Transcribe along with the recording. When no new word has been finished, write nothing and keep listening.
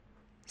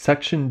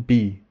Section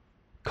B.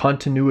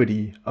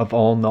 Continuity of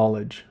all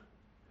knowledge.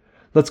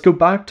 Let's go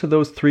back to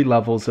those three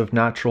levels of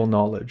natural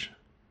knowledge.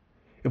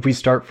 If we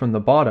start from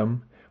the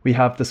bottom, we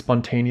have the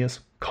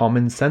spontaneous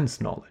common sense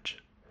knowledge.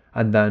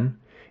 And then,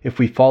 if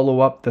we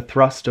follow up the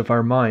thrust of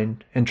our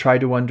mind and try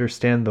to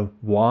understand the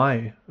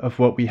why of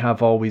what we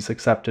have always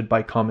accepted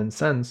by common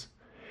sense,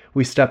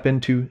 we step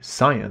into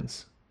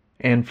science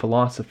and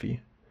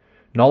philosophy,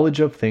 knowledge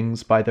of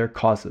things by their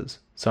causes,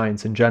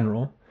 science in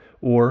general,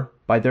 or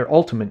by their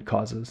ultimate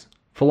causes,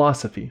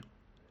 philosophy.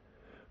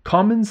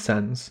 Common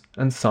sense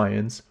and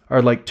science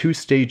are like two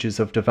stages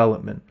of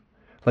development,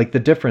 like the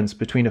difference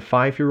between a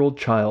 5-year-old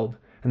child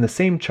and the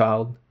same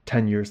child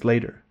 10 years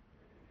later.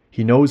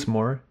 He knows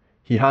more,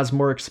 he has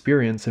more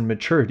experience and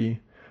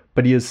maturity,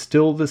 but he is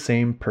still the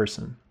same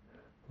person.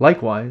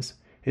 Likewise,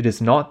 it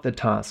is not the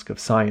task of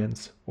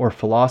science or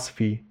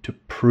philosophy to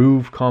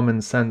prove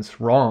common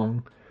sense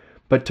wrong,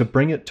 but to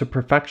bring it to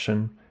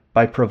perfection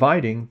by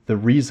providing the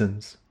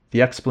reasons,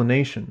 the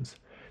explanations,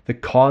 the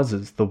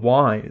causes, the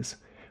whys,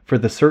 for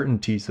the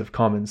certainties of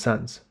common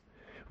sense,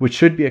 which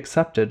should be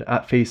accepted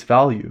at face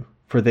value,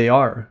 for they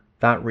are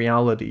that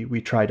reality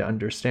we try to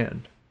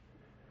understand.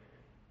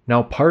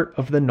 Now, part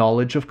of the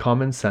knowledge of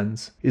common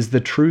sense is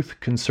the truth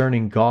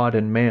concerning God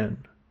and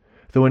man,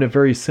 though in a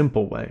very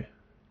simple way.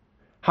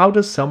 How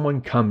does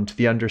someone come to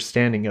the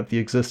understanding of the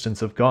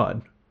existence of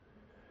God?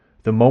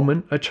 The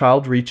moment a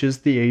child reaches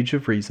the age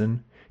of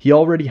reason, he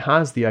already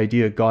has the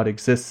idea God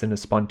exists in a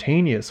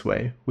spontaneous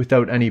way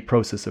without any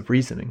process of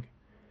reasoning.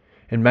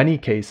 In many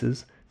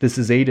cases, this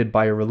is aided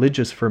by a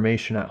religious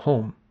formation at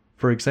home,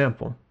 for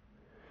example.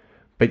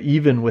 But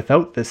even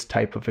without this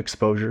type of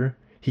exposure,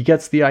 he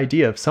gets the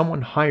idea of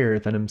someone higher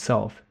than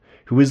himself,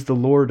 who is the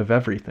Lord of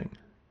everything.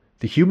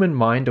 The human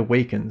mind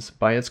awakens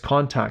by its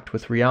contact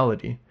with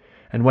reality,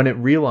 and when it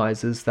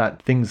realizes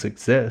that things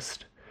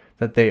exist,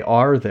 that they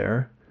are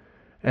there,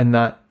 and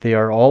that they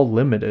are all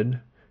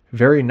limited,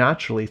 very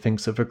naturally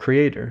thinks of a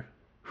creator.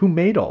 Who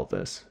made all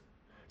this?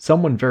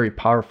 Someone very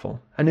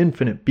powerful, an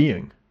infinite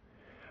being.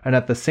 And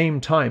at the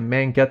same time,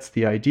 man gets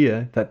the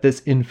idea that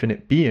this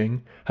infinite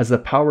being has the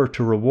power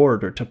to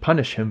reward or to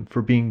punish him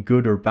for being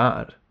good or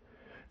bad.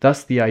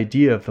 Thus the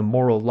idea of the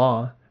moral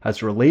law,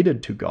 as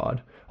related to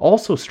God,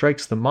 also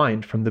strikes the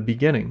mind from the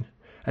beginning,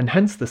 and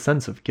hence the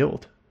sense of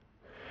guilt.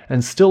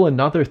 And still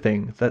another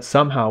thing, that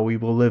somehow we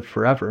will live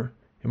forever,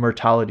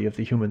 immortality of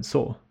the human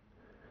soul.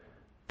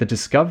 The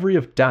discovery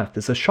of death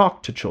is a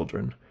shock to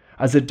children,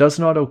 as it does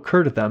not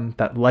occur to them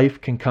that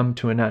life can come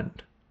to an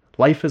end.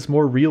 Life is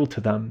more real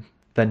to them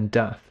than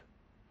death.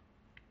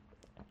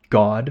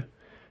 God,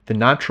 the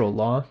natural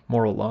law,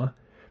 moral law,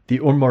 the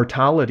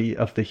immortality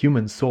of the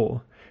human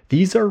soul,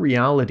 these are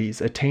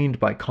realities attained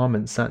by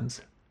common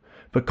sense.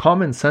 But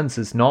common sense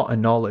is not a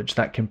knowledge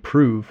that can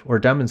prove or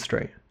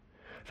demonstrate.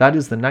 That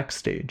is the next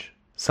stage,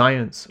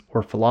 science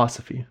or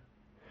philosophy.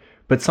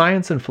 But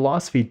science and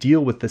philosophy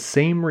deal with the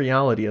same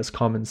reality as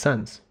common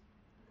sense.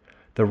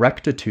 The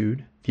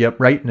rectitude, the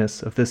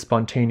uprightness of this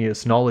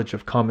spontaneous knowledge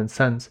of common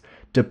sense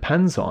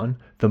depends on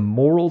the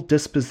moral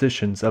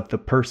dispositions of the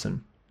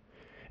person.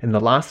 In the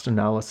last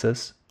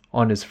analysis,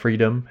 on his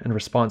freedom and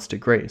response to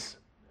grace.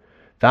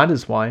 That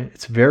is why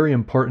it's very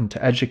important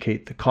to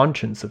educate the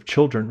conscience of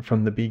children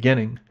from the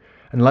beginning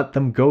and let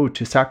them go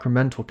to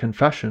sacramental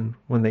confession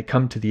when they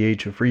come to the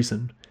age of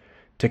reason.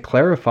 To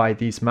clarify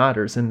these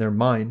matters in their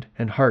mind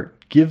and heart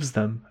gives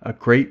them a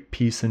great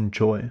peace and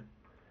joy.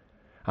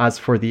 As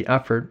for the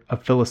effort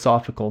of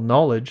philosophical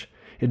knowledge,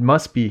 it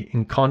must be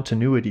in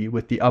continuity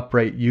with the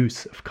upright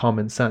use of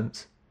common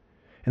sense.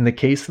 In the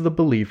case of the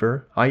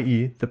believer,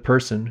 i.e., the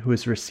person who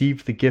has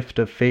received the gift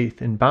of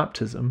faith in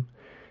baptism,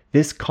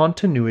 this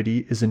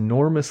continuity is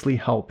enormously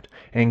helped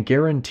and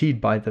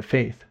guaranteed by the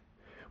faith,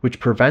 which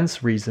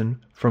prevents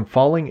reason from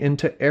falling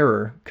into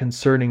error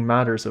concerning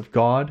matters of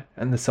God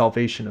and the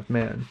salvation of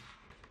man.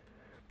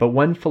 But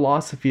when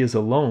philosophy is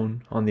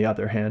alone, on the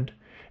other hand,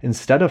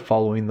 instead of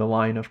following the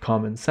line of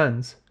common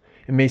sense,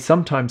 it may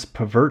sometimes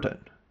pervert it.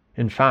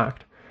 In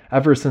fact,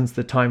 ever since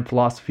the time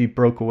philosophy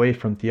broke away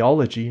from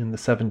theology in the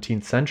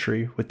 17th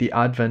century with the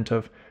advent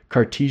of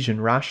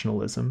Cartesian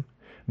rationalism,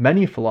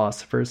 many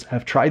philosophers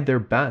have tried their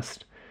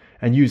best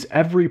and use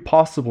every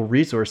possible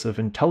resource of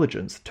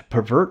intelligence to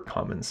pervert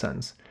common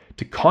sense,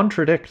 to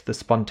contradict the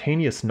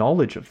spontaneous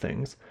knowledge of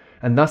things,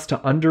 and thus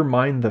to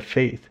undermine the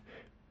faith,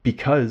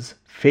 because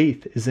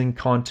faith is in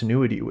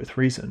continuity with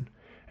reason,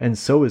 and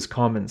so is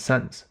common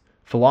sense,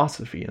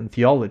 philosophy, and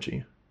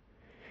theology.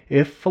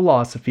 If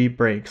philosophy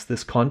breaks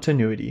this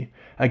continuity,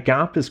 a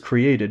gap is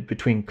created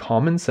between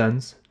common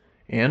sense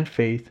and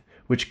faith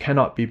which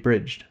cannot be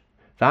bridged.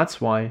 That's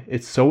why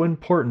it's so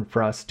important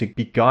for us to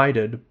be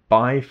guided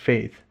by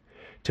faith,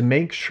 to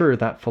make sure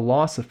that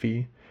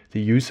philosophy,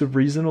 the use of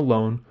reason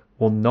alone,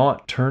 will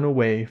not turn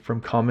away from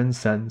common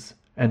sense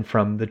and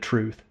from the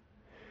truth.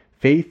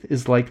 Faith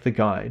is like the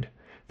guide,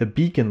 the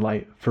beacon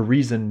light for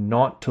reason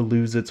not to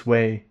lose its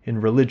way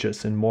in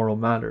religious and moral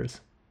matters.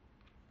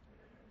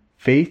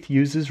 Faith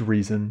uses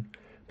reason,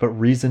 but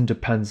reason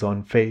depends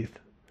on faith.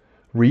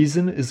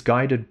 Reason is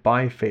guided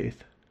by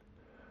faith.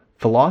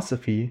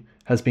 Philosophy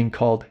has been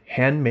called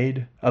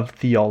handmaid of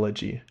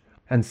theology,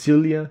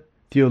 ancilia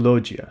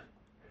theologia.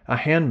 A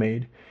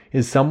handmaid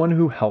is someone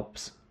who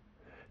helps.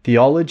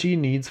 Theology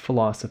needs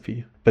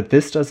philosophy, but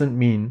this doesn't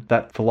mean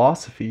that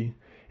philosophy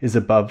is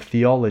above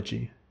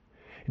theology.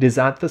 It is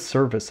at the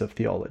service of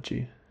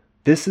theology.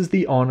 This is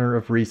the honor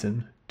of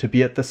reason, to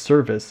be at the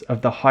service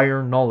of the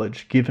higher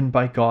knowledge given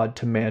by God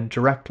to man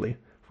directly,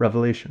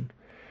 revelation,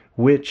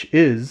 which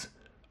is,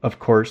 of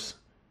course,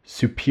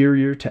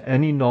 superior to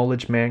any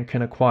knowledge man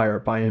can acquire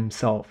by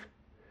himself.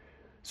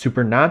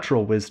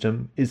 Supernatural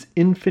wisdom is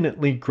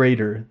infinitely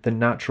greater than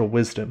natural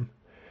wisdom,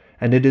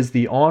 and it is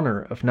the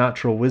honor of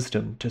natural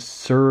wisdom to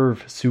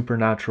serve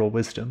supernatural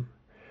wisdom.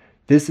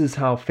 This is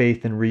how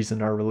faith and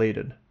reason are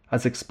related,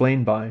 as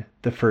explained by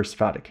the First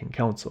Vatican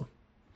Council.